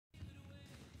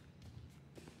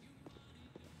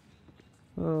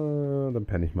Dann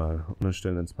penne ich mal und dann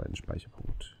stellen den zweiten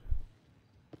Speicherpunkt.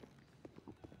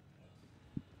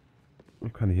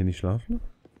 Kann ich hier nicht schlafen?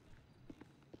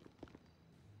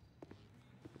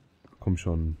 Komm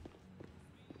schon.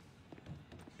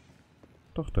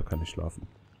 Doch, da kann ich schlafen.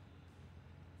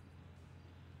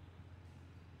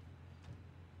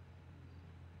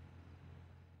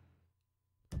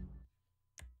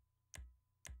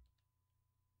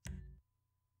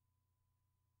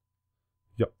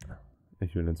 Ja,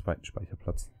 ich will den zweiten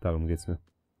Speicherplatz. Darum geht's mir.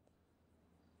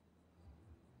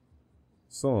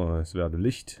 So, es werde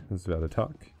Licht, es werde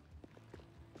Tag.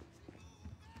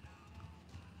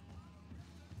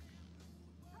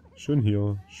 Schön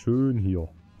hier, schön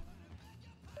hier.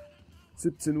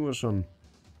 17 Uhr schon.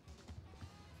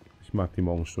 Ich mag die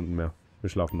Morgenstunden mehr. Wir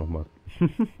schlafen nochmal.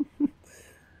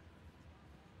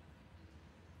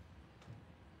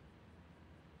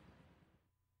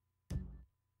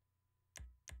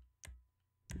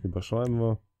 Überschreiben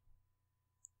wir.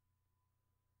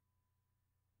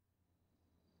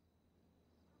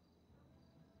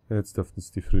 Jetzt dürften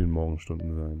es die frühen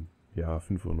Morgenstunden sein. Ja,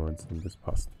 5:19 Uhr, das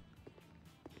passt.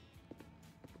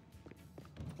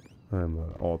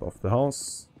 Einmal out of the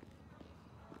house.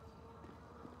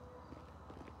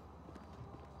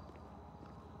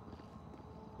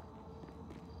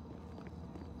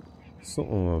 So,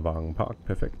 Wagenpark,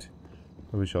 perfekt.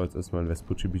 Aber ich schaue jetzt erstmal in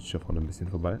Vespucci Beach da vorne ein bisschen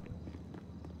vorbei.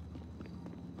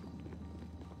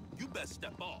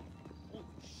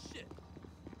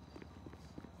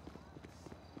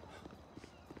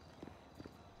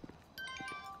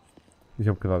 Ich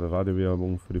habe gerade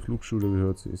Radiowerbung für die Flugschule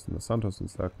gehört. Sie ist in Los Santos und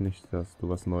sagt nicht, dass du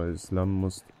was Neues lernen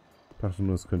musst. Dachte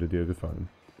nur, es könnte dir gefallen.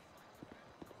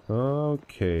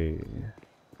 Okay.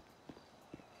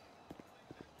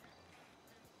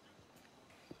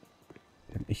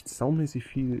 Die haben echt saumäßig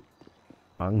viel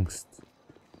Angst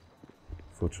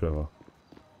vor Trevor.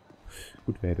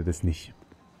 Gut, wer hätte das nicht?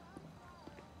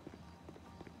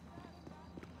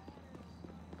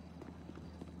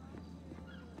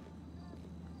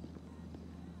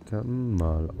 Dann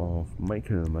mal auf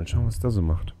Michael. Mal schauen, was der so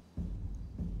macht.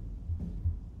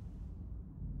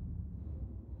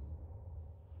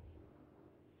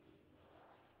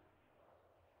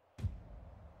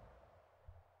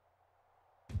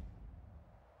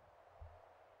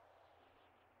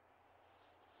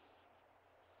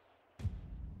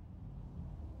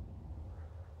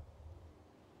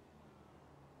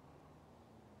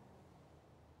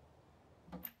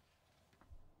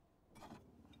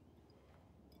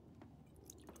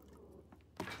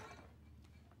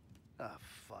 The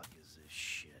fuck is this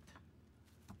shit?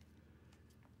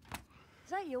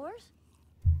 Is that yours?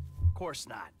 Of course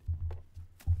not.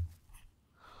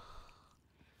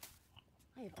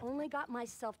 I have only got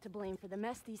myself to blame for the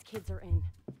mess these kids are in.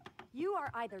 You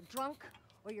are either drunk,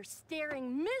 or you're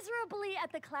staring miserably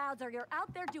at the clouds, or you're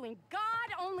out there doing God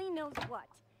only knows what.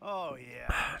 Oh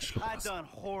yeah, I done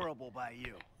horrible by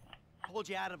you. Pulled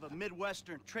you out of a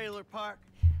Midwestern trailer park.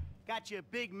 Got you a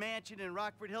big mansion in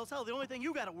Rockford Hills. Hell, the only thing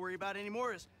you gotta worry about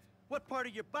anymore is what part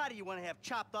of your body you want to have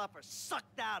chopped off or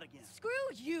sucked out again. Screw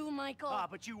you, Michael. Ah,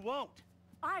 but you won't.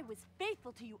 I was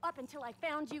faithful to you up until I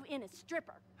found you in a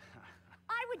stripper.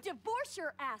 I would divorce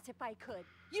your ass if I could.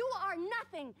 You are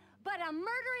nothing but a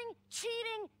murdering,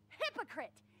 cheating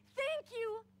hypocrite. Thank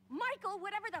you, Michael,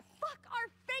 whatever the fuck our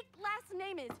fake last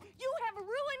name is. You have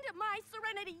ruined my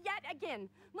serenity yet again.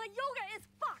 My yoga is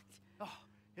fucked. Oh,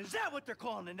 is that what they're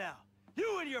calling it now?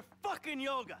 You and your fucking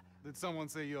yoga. Did someone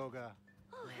say yoga?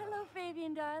 Oh, hello,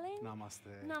 Fabian, darling.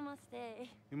 Namaste. Namaste.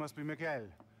 You must be Mikael.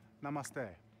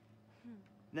 Namaste.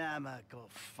 Nah, man, go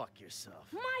fuck yourself.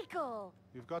 Michael!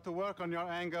 You've got to work on your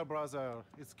anger, brother.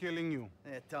 It's killing you.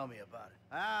 Yeah, tell me about it.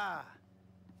 Ah,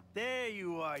 there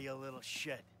you are, you little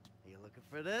shit. Are you looking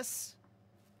for this?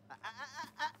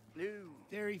 No.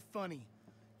 Very funny.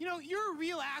 You know, you're a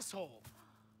real asshole.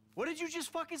 What did you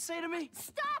just fucking say to me?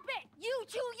 Stop it! You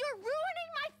two, you're ruining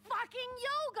my fucking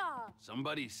yoga!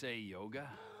 Somebody say yoga?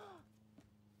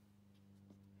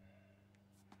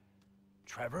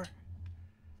 Trevor?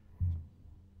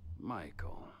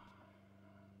 Michael.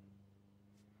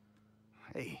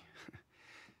 Hey.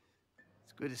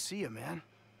 It's good to see you, man.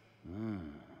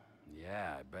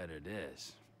 Yeah, I bet it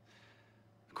is.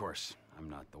 Of course, I'm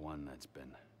not the one that's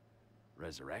been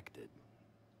resurrected.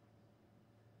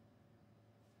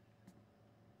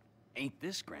 Ain't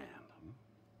this grand?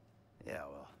 Yeah,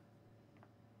 well,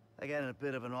 I got in a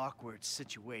bit of an awkward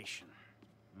situation.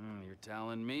 You're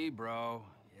telling me, bro.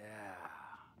 Yeah.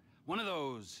 One of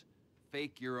those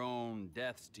fake your own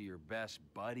deaths to your best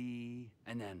buddy,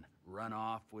 and then run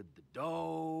off with the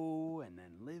dough, and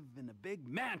then live in a big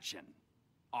mansion.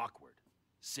 Awkward.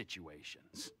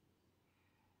 situations.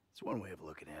 It's one way of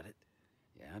looking at it.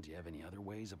 Yeah, do you have any other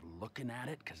ways of looking at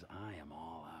it? Because I am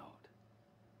all out.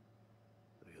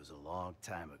 It was a long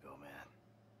time ago, man.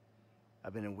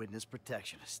 I've been in witness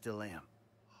protection. I still am.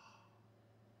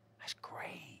 That's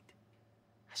great.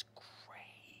 That's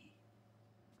great.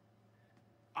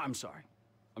 I'm sorry.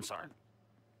 I'm sorry.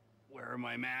 Where are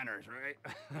my manners, right?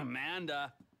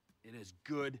 Amanda, it is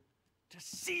good to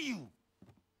see you.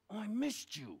 Oh, I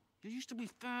missed you. You used to be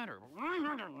fatter.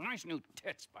 Nice new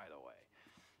tits, by the way.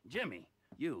 Jimmy,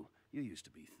 you used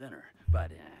to be thinner,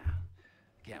 but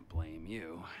can't blame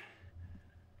you.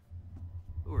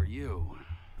 Who are you?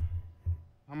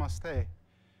 Namaste.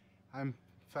 I'm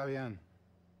Fabian.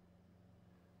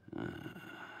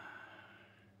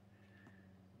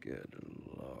 Good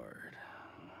Lord.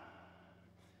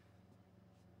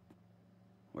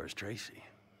 Where's Tracy?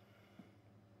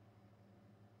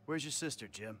 Where's your sister,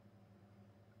 Jim?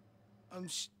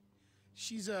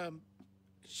 She's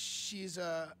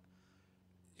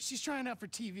trying out for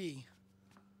TV.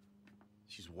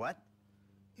 She's what?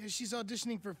 Yeah, she's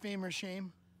auditioning for Fame or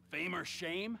Shame. Fame or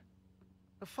shame?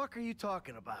 The fuck are you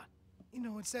talking about? You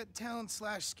know, it's that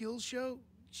talent/skills show.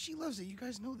 She loves it. You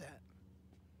guys know that.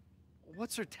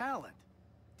 What's her talent?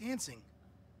 Dancing.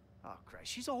 Oh, Christ,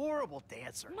 she's a horrible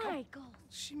dancer. Michael.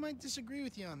 She might disagree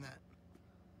with you on that.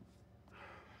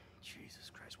 Jesus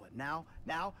Christ, what, now?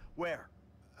 Now? Where?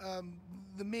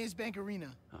 The Maze Bank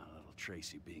Arena. Oh, little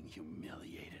Tracy being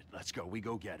humiliated. Let's go. We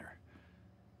go get her.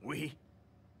 We?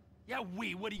 Yeah,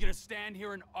 we. What, are you gonna stand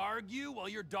here and argue while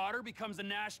your daughter becomes a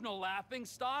national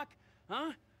laughingstock?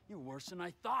 Huh? You're worse than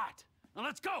I thought. Now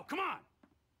let's go. Come on.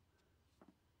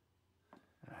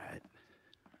 All right.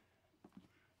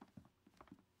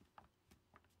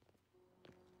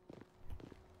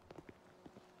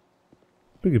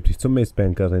 Begib dich zur Maze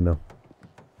Bank Arena.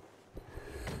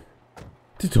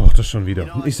 Die Tochter schon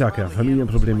wieder. Ich sag ja,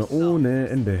 Familienprobleme ohne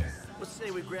Ende. Let's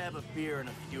say we grab a beer in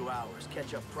a few hours,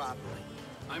 catch up properly.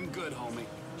 I'm good, homie.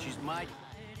 She's my...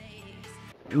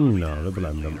 Na, wir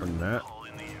bleiben dann. Na,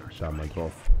 da mal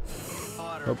drauf.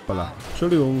 Hoppala.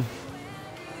 Entschuldigung.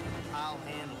 I'll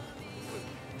handle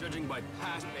it. Judging by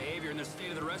past behavior and the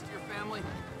state of the rest of your family,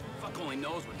 fuck only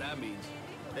knows what that means.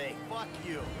 Hey, fuck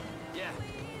you. Yeah,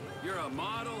 you're a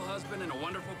model husband and a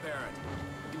wonderful parent.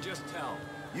 You can just tell.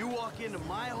 You walk into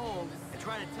my home and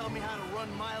try to tell me how to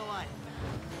run my life.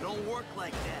 It don't work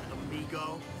like that,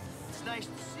 amigo. It's nice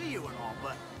to see you and all,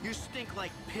 but you stink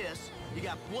like piss, you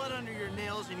got blood under your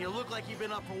nails, and you look like you've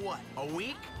been up for what, a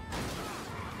week?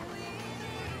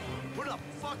 Where the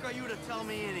fuck are you to tell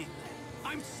me anything?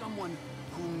 I'm someone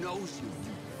who knows you,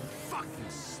 you fucking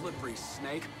slippery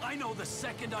snake. I know the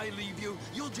second I leave you,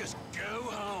 you'll just go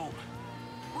home.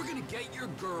 We're gonna get your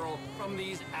girl from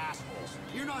these assholes.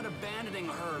 You're not abandoning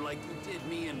her like you did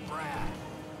me and Brad.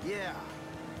 Yeah,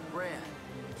 Brad.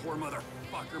 Poor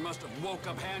motherfucker must have woke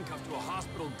up handcuffed to a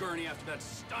hospital gurney after that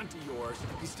stunt of yours.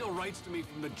 He still writes to me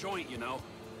from the joint, you know.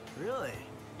 Really?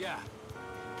 Yeah.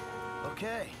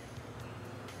 Okay.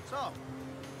 So,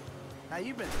 how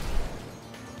you been?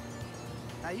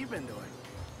 How you been doing?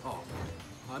 Oh,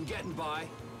 I'm getting by.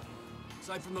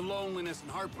 Aside from the loneliness and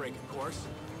heartbreak, of course.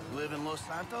 Live in Los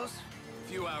Santos? A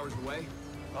few hours away.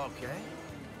 Okay.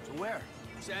 So where?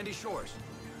 Sandy Shores.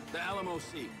 The Alamo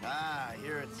Sea. Ah, I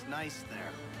hear it's nice there.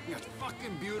 Yeah, it's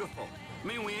fucking beautiful. I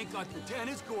mean, we ain't got the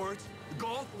tennis courts, the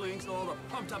golf links, all the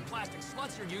pumped-up plastic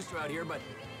sluts you're used to out here, but,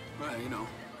 well, you know,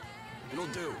 it'll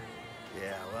do.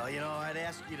 Yeah, well, you know, I'd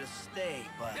ask you to stay,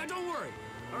 but... Yeah, don't worry,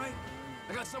 all right?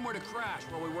 I got somewhere to crash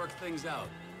while we work things out.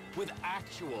 With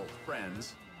actual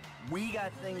friends. We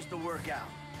got things to work out.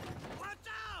 Watch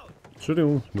out!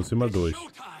 Entschuldigung, ich muss hier mal durch.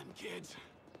 Showtime, kids!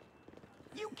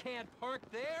 You can't park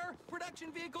there!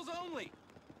 Production vehicles only!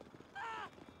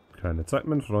 Keine Zeit,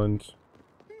 mein Freund.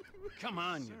 Come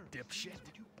on, you dipshit.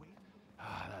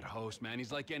 Ah, that host, man,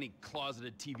 he's like any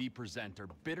closeted TV presenter.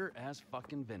 Bitter as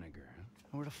fucking vinegar.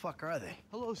 Where the fuck are they?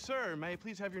 Hello, sir. May I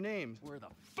please have your names? Where the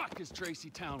fuck is Tracy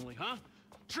Townley, huh?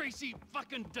 Tracy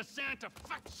fucking DeSanta.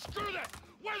 Fuck, screw that!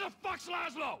 Where the fuck's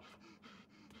Laszlo?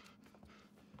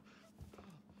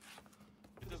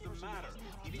 It doesn't matter.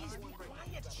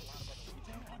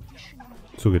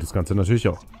 So geht das Ganze natürlich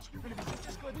auch.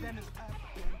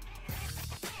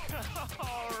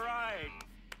 All right.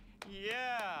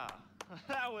 Yeah.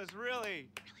 That was really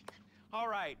all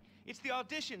right. It's the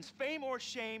auditions, Fame or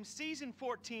Shame, Season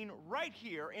 14, right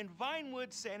here in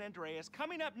Vinewood, San Andreas.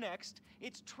 Coming up next,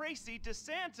 it's Tracy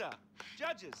DeSanta.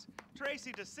 Judges,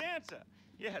 Tracy DeSanta.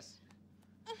 Yes.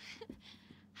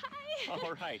 Hi.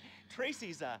 All right.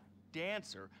 Tracy's a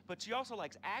dancer, but she also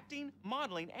likes acting,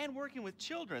 modeling, and working with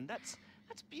children. That's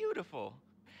beautiful.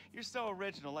 You're so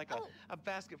original, like a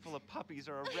basket full of puppies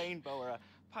or a rainbow or a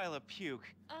pile of puke.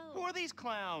 Oh. Who are these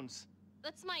clowns?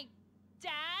 That's my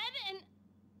dad and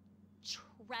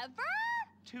Trevor?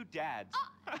 2 dads.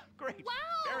 Great.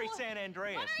 Wow. Very San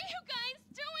Andreas. What are you guys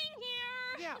doing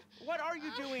here? Yeah, what are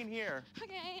you doing here?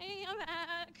 Okay, I'm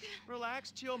back.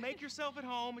 Relax, chill, make yourself at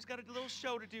home. He's got a little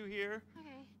show to do here.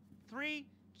 Okay. 3,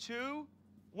 2,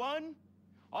 1.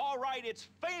 All right, it's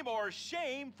fame or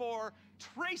shame for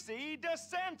Tracy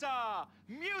DeSanta.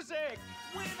 Music.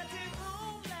 When I came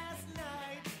home last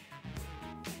night,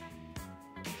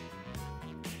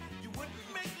 you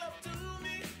wouldn't make love to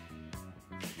me.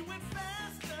 You went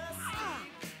fast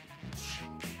asleep.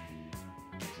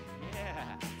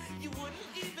 Yeah. You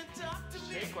wouldn't even talk to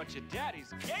me. Take what your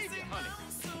daddy's gave you, honey.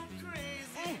 I'm so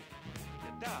crazy.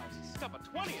 It does. Stuff a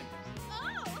 20 in this.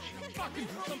 Oh! Fucking do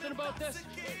something about this.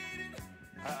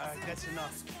 That's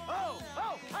enough. Oh!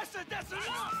 I said that's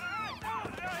enough!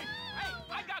 Hey,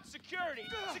 I got security!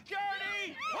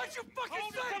 Security! What'd you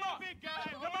fucking say? Come on, big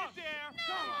guy! Right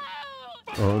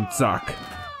there! Und zack.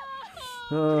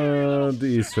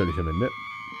 Die ist völlig am Ende.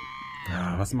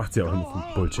 Ah, was macht sie auch im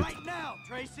Bullshit? Right now,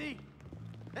 Tracy.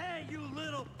 Hey, you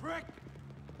little prick.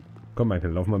 Komm,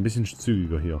 Michael, lauf mal ein bisschen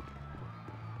zügiger hier.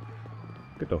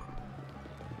 Geht doch.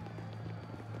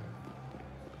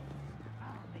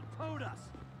 They towed us.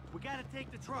 We gotta take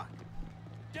the truck.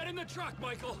 Get in the truck,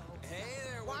 Michael. Hey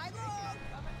there, wide look.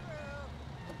 Coming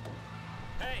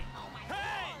through. Hey!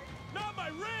 Hey! Not my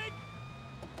rig!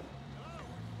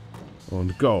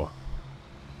 Und go.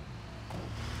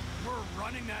 We're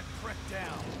running that prick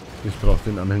down. Ich brauche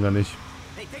den Anhänger nicht.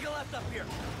 Hey, take a left up here.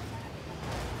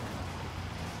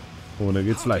 Ohne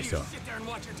geht's leichter. Sit there and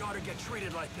watch your daughter get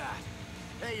treated like that.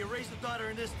 Hey, you raise a daughter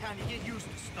in this town, you get used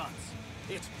to stunts.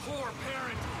 It's poor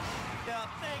parenting. Yeah,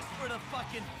 thanks for the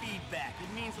fucking feedback.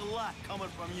 It means a lot coming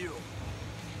from you.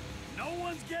 No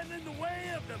one's getting in the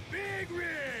way of the big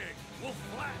rig. We'll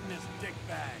flatten this dick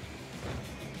bag.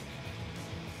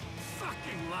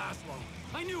 Fucking Laszlo.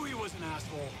 I knew he was an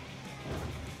asshole.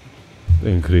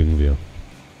 Den kriegen wir.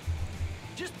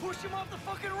 Just push him off the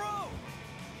fucking road.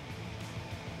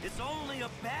 It's only a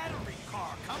battery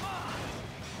car. Come on.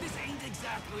 This ain't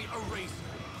exactly a racer.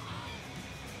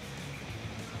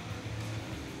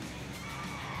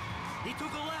 He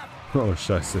took a left. Oh,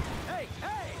 scheiße. Hey,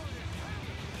 hey.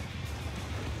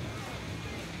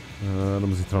 Da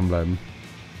muss ich dranbleiben.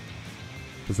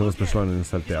 Besonders beschleunigen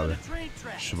ist halt He's on derbe. the train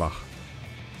tracks. Schwach.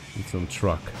 Mit so einem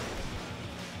Truck.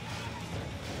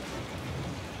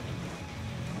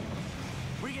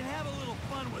 We can have a little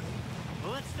fun with it.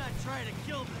 But let's not try to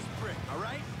kill this prick, all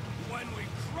right? When we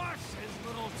crush his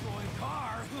little toy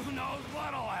car, who knows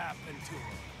what'll happen to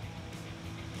him?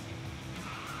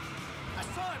 I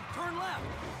saw him turn left.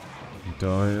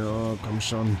 Da, ja, komm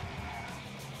schon.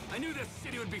 I knew this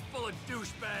city would be full of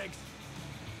douchebags.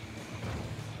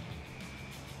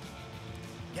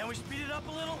 Can we speed it up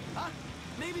a little? Huh?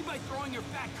 Maybe by throwing your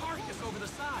fat carcass over the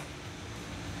side.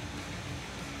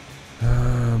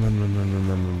 Ah,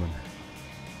 Mann.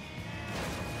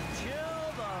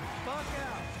 Chill the fuck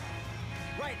out.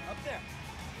 Right, up there.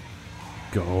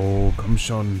 Go, komm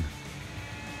schon.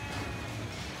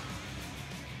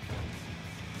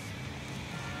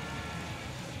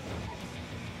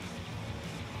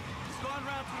 He's going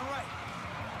round to the right.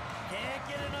 Can't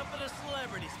get enough of the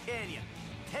celebrities, can you?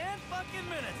 10 fucking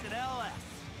minutes at LS.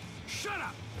 Shut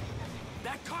up!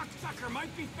 That cocksucker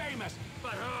might be famous,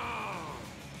 but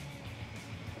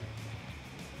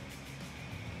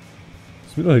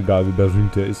Ist mir doch egal, wie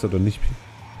berühmt der ist oder nicht.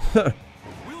 we'll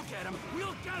get him.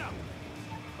 We'll get him.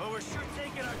 Well, we're sure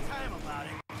taking our time about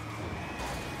it.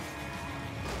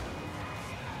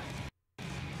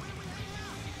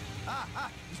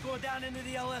 He's going down into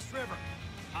the LS River.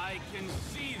 I can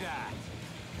see that.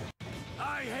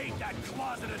 I hate that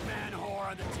closeted man whore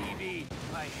on the TV.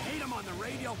 I hate him on the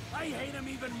radio. I hate him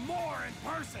even more in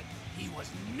person. He was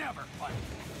never funny.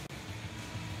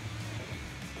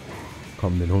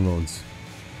 Komm, den holen wir uns.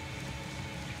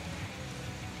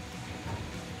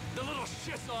 The little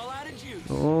shit's all out of juice.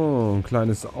 Oh, ein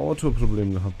kleines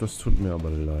Autoproblem gehabt. Das tut mir aber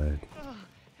leid.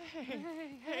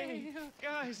 Hey,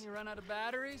 guys. You run out of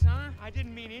batteries, huh? I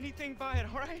didn't mean anything by it,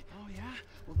 all right? Oh, yeah?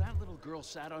 Well, that little girl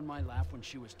sat on my lap when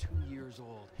she was 2 years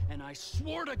old, and I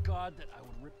swore to God that I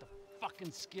would rip the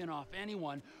fucking skin off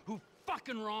anyone who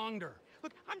fucking wronged her.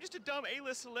 Look, I'm just a dumb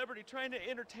A-list celebrity trying to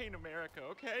entertain America,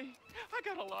 okay? I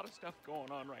got a lot of stuff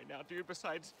going on right now, dude,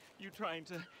 besides you trying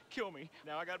to kill me.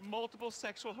 Now, I got multiple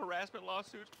sexual harassment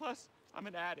lawsuits, plus I'm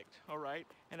an addict, all right?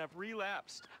 And I've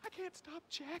relapsed. I can't stop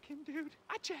jacking, dude.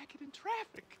 I jack it in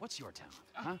traffic. What's your talent,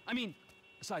 huh? I mean,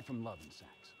 aside from love and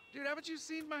sex. Dude, haven't you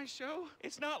seen my show?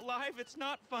 It's not live, it's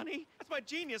not funny. That's my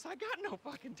genius. I got no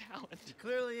fucking talent. You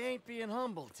clearly ain't being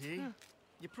humble, T.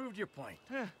 You proved your point.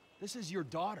 This is your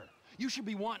daughter. You should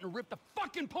be wanting to rip the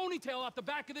fucking ponytail off the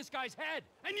back of this guy's head.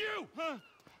 And you!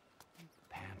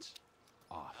 Pants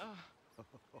off.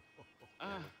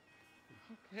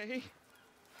 Okay.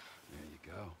 There you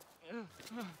go.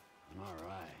 All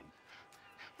right.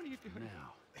 What are you doing?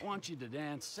 Now, I want you to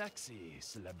dance sexy,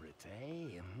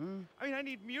 celebrity. I mean, I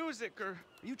need music or... Are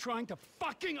you trying to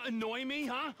fucking annoy me,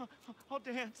 huh? I'll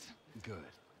dance. Good.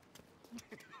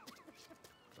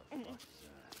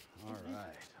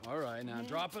 All right, now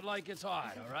drop it like it's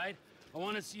hot, all right? I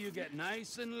want to see you get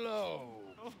nice and low.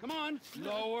 Come on,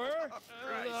 lower,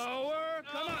 lower,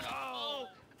 come on. Oh,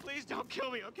 please don't kill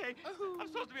me, okay? I'm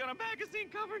supposed to be on a magazine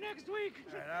cover next week.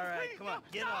 All right, Please, come on,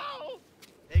 get no. up.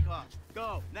 Take off.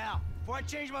 Go, now, before I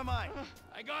change my mind.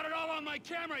 I got it all on my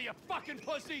camera, you fucking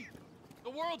pussy.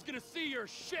 The world's gonna see your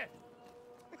shit.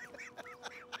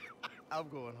 I'm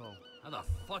going home. How the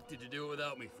fuck did you do it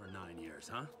without me for 9 years,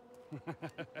 huh? Oh,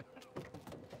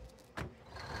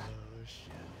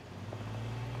 shit.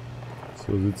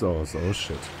 So sieht's aus. Oh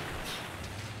shit.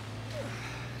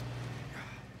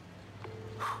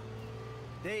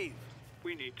 Dave,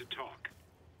 We need to talk.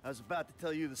 I was about to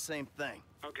tell you the same thing.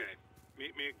 Okay.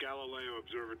 Meet me at Galileo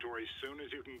Observatory as soon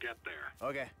as you can get there.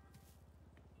 Okay.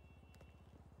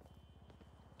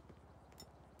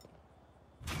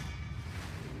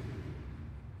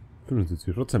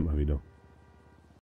 $75% mal wieder.